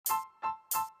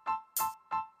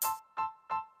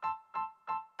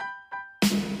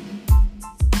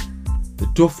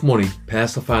Duff Money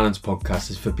Personal Finance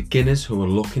Podcast is for beginners who are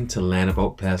looking to learn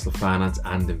about personal finance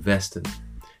and investing.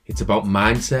 It's about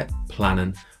mindset,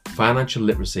 planning, financial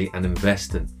literacy and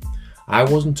investing. I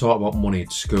wasn't taught about money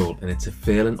at school and it's a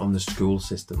failing on the school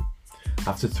system.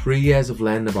 After 3 years of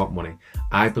learning about money,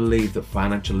 I believe that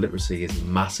financial literacy is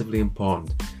massively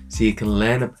important so you can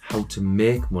learn how to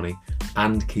make money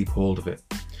and keep hold of it.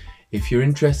 If you're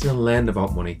interested in learning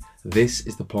about money, this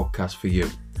is the podcast for you.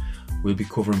 We'll be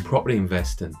covering property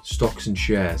investing, stocks and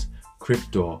shares,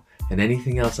 crypto, and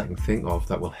anything else I can think of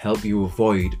that will help you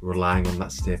avoid relying on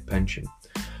that state pension.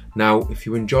 Now, if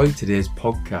you enjoyed today's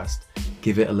podcast,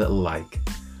 give it a little like.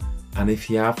 And if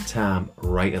you have time,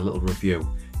 write a little review.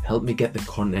 Help me get the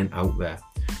content out there.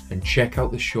 And check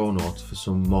out the show notes for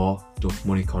some more Duff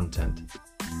Money content.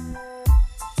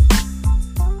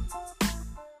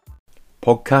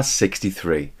 Podcast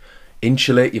 63.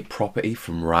 Insulate your property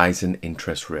from rising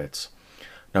interest rates.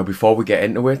 Now, before we get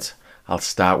into it, I'll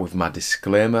start with my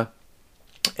disclaimer.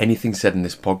 Anything said in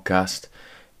this podcast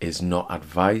is not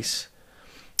advice.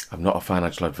 I'm not a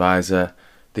financial advisor.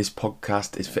 This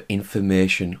podcast is for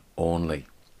information only.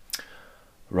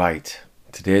 Right,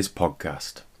 today's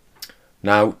podcast.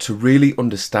 Now, to really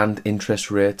understand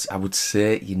interest rates, I would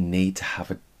say you need to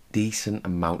have a decent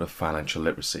amount of financial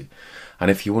literacy. And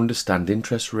if you understand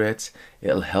interest rates,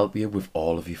 it'll help you with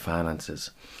all of your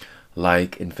finances,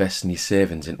 like investing your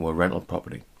savings into a rental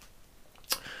property.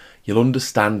 You'll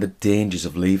understand the dangers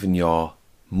of leaving your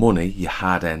money, your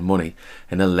hard-earned money,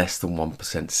 in a less than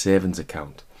 1% savings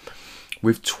account.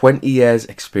 With 20 years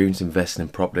experience investing in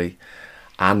property,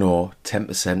 I know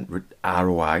 10%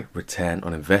 ROI, return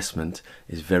on investment,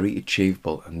 is very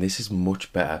achievable, and this is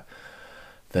much better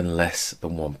than less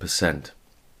than 1%.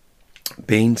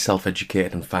 Being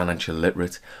self-educated and financially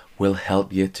literate will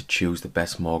help you to choose the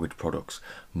best mortgage products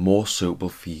more suitable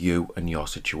for you and your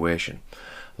situation,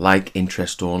 like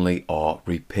interest only or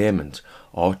repayment,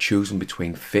 or choosing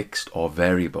between fixed or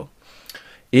variable.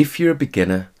 If you're a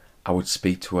beginner, I would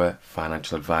speak to a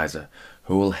financial advisor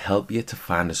who will help you to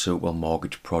find a suitable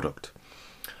mortgage product.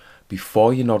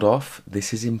 Before you nod off,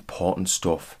 this is important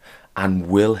stuff and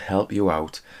will help you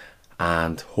out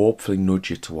and hopefully nudge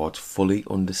you towards fully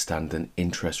understanding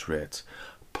interest rates.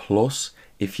 Plus,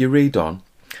 if you read on,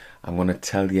 I'm going to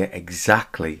tell you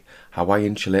exactly how I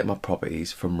insulate my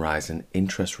properties from rising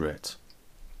interest rates.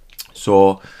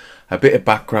 So, a bit of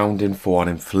background info on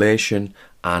inflation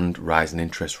and rising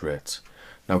interest rates.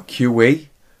 Now, QE,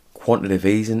 quantitative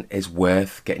easing, is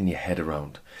worth getting your head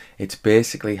around. It's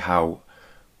basically how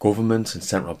governments and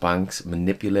central banks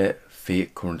manipulate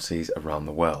fiat currencies around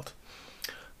the world.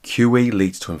 QE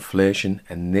leads to inflation,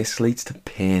 and this leads to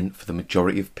pain for the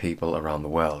majority of people around the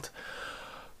world.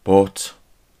 But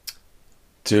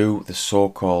do the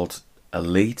so-called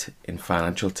elite in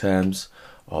financial terms,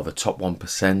 or the top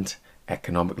 1%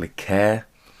 economically care?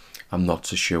 I'm not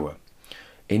so sure.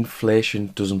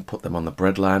 Inflation doesn't put them on the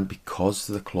breadline because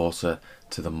they're closer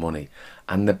to the money,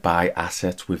 and they buy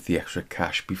assets with the extra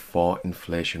cash before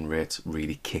inflation rates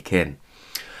really kick in.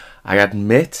 I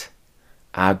admit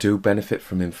I do benefit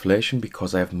from inflation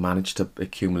because I have managed to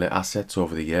accumulate assets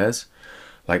over the years,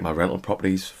 like my rental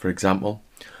properties, for example.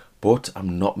 But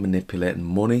I'm not manipulating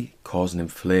money, causing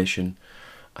inflation,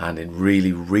 and in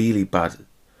really, really bad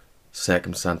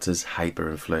circumstances,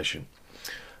 hyperinflation.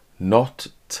 Not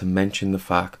to mention the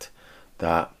fact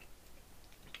that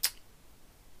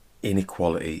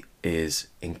inequality is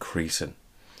increasing,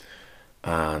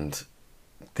 and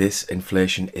this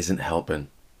inflation isn't helping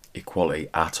equality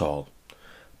at all.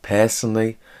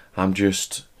 Personally, I'm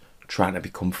just trying to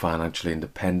become financially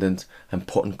independent and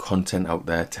putting content out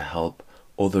there to help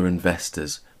other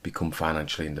investors become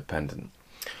financially independent.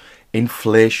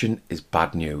 Inflation is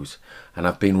bad news, and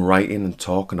I've been writing and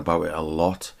talking about it a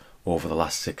lot over the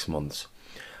last 6 months.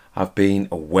 I've been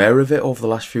aware of it over the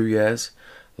last few years,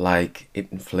 like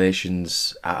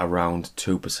inflation's at around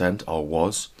 2% or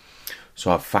was,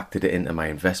 so I've factored it into my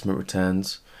investment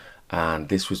returns, and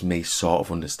this was me sort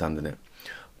of understanding it.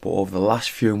 But over the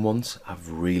last few months, I've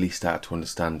really started to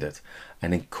understand it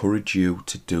and encourage you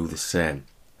to do the same.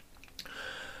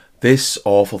 This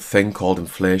awful thing called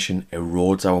inflation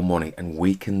erodes our money and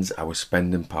weakens our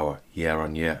spending power year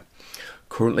on year.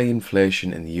 Currently,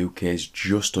 inflation in the UK is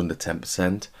just under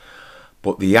 10%,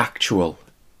 but the actual,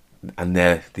 and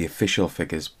they're the official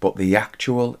figures, but the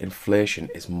actual inflation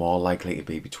is more likely to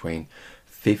be between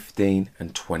 15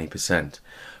 and 20%.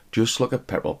 Just look at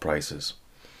petrol prices,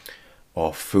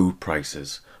 or food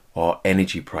prices, or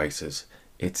energy prices.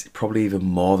 It's probably even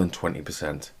more than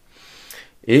 20%.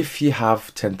 If you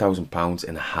have £10,000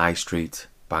 in a high street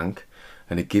bank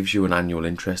and it gives you an annual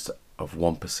interest of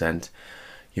 1%,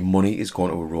 your money is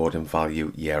going to erode in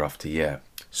value year after year.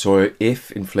 So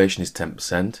if inflation is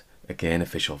 10%, again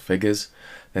official figures,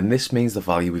 then this means the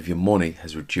value of your money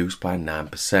has reduced by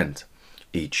 9%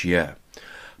 each year.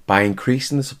 By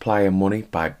increasing the supply of money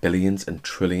by billions and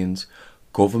trillions,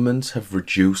 governments have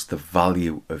reduced the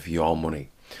value of your money.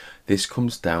 This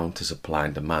comes down to supply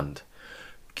and demand.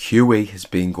 QE has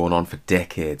been going on for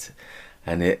decades,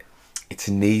 and it's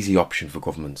an easy option for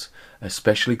governments,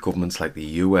 especially governments like the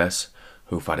US,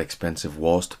 who've had expensive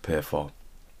wars to pay for.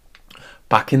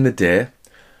 Back in the day,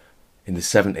 in the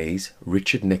 70s,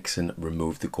 Richard Nixon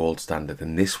removed the gold standard,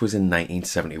 and this was in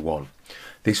 1971.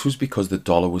 This was because the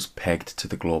dollar was pegged to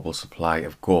the global supply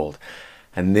of gold,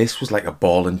 and this was like a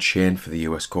ball and chain for the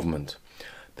US government.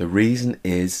 The reason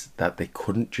is that they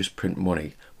couldn't just print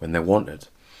money when they wanted.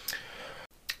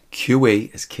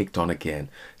 QE has kicked on again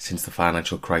since the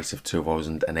financial crisis of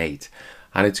 2008,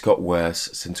 and it's got worse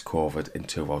since COVID in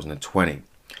 2020.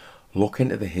 Look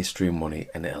into the history of money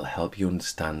and it'll help you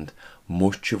understand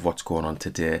much of what's going on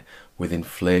today with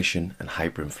inflation and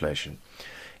hyperinflation.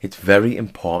 It's very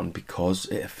important because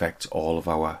it affects all of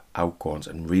our outgoings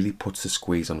and really puts the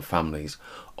squeeze on families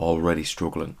already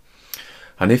struggling.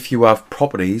 And if you have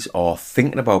properties or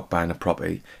thinking about buying a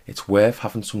property, it's worth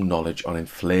having some knowledge on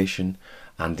inflation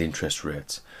and interest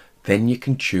rates. Then you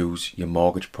can choose your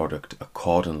mortgage product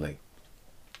accordingly.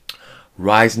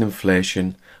 Rising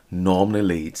inflation normally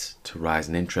leads to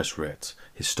rising interest rates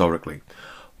historically.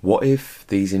 What if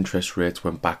these interest rates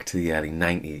went back to the early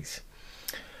 90s?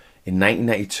 In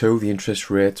 1992, the interest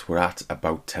rates were at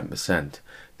about 10%.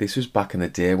 This was back in the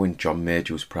day when John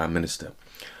Major was Prime Minister.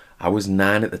 I was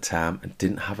 9 at the time and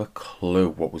didn't have a clue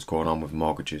what was going on with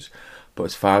mortgages. But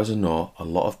as far as I know, a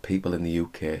lot of people in the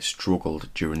UK struggled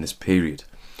during this period.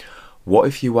 What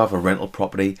if you have a rental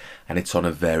property and it's on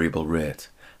a variable rate?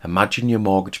 Imagine your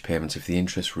mortgage payments if the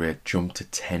interest rate jumped to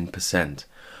 10%.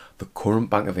 The current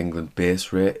Bank of England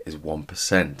base rate is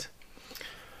 1%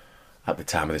 at the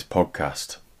time of this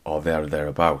podcast, or there or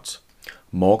thereabouts.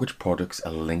 Mortgage products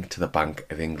are linked to the Bank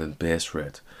of England base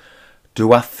rate.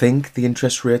 Do I think the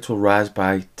interest rate will rise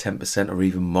by 10% or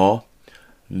even more?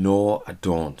 No, I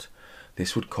don't.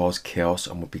 This would cause chaos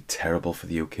and would be terrible for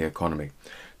the UK economy,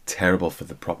 terrible for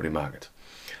the property market.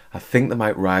 I think they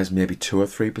might rise maybe 2 or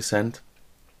 3%.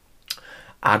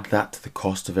 Add that to the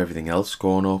cost of everything else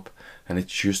going up, and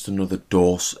it's just another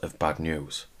dose of bad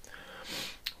news.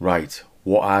 Right,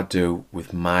 what I do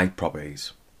with my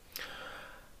properties.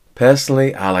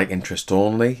 Personally, I like interest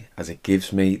only as it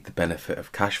gives me the benefit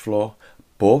of cash flow,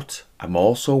 but I'm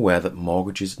also aware that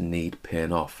mortgages need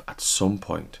paying off at some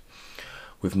point.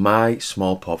 With my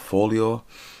small portfolio,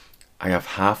 I have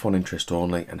half on interest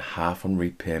only and half on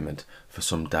repayment for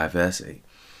some diversity.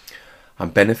 I'm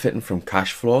benefiting from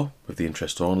cash flow with the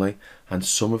interest only, and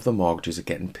some of the mortgages are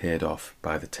getting paid off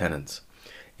by the tenants.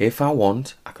 If I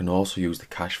want, I can also use the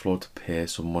cash flow to pay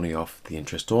some money off the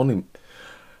interest only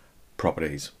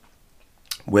properties.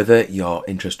 Whether you're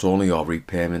interest only or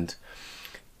repayment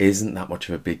isn't that much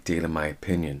of a big deal in my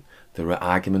opinion. There are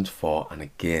arguments for and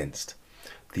against.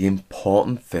 The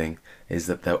important thing is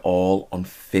that they're all on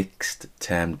fixed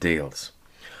term deals.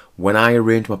 When I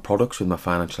arrange my products with my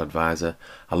financial advisor,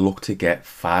 I look to get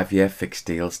 5-year fixed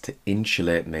deals to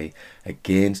insulate me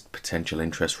against potential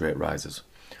interest rate rises.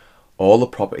 All the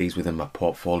properties within my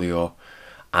portfolio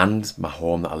and my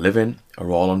home that I live in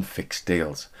are all on fixed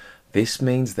deals. This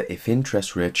means that if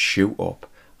interest rates shoot up,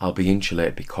 I'll be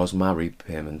insulated because my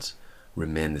repayments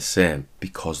remain the same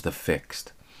because they're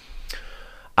fixed.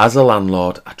 As a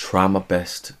landlord, I try my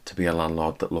best to be a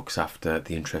landlord that looks after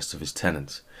the interests of his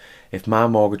tenants. If my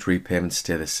mortgage repayments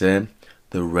stay the same,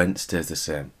 the rent stays the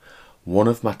same. One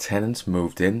of my tenants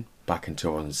moved in back in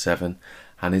 2007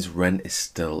 and his rent is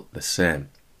still the same.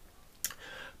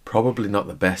 Probably not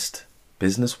the best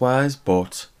business-wise,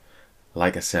 but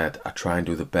like I said, I try and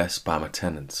do the best by my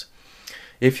tenants.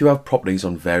 If you have properties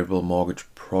on variable mortgage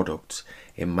products,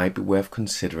 it might be worth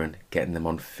considering getting them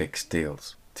on fixed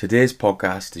deals. Today's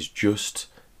podcast is just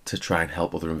to try and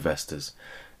help other investors,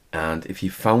 and if you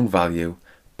found value,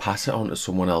 pass it on to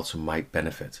someone else who might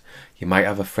benefit. You might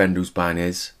have a friend who's buying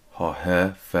his or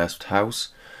her first house,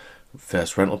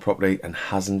 first rental property, and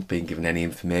hasn't been given any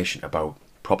information about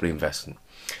property investing.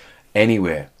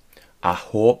 Anyway, I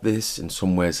hope this in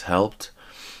some ways helped,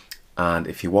 and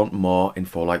if you want more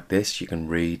info like this, you can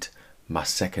read my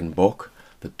second book,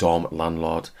 The Dormant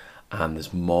Landlord, and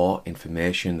there's more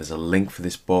information. There's a link for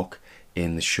this book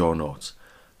in the show notes.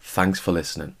 Thanks for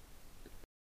listening.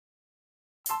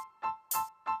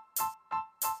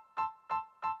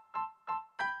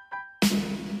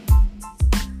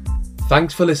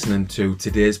 Thanks for listening to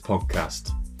today's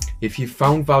podcast. If you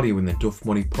found value in the Duff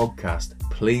Money podcast,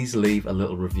 please leave a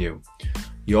little review.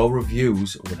 Your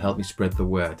reviews will help me spread the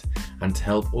word and to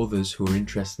help others who are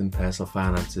interested in personal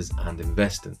finances and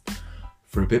investing.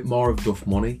 For a bit more of Duff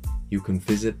Money, you can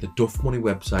visit the Duff Money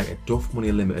website at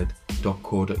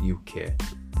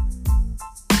duffmoneylimited.co.uk.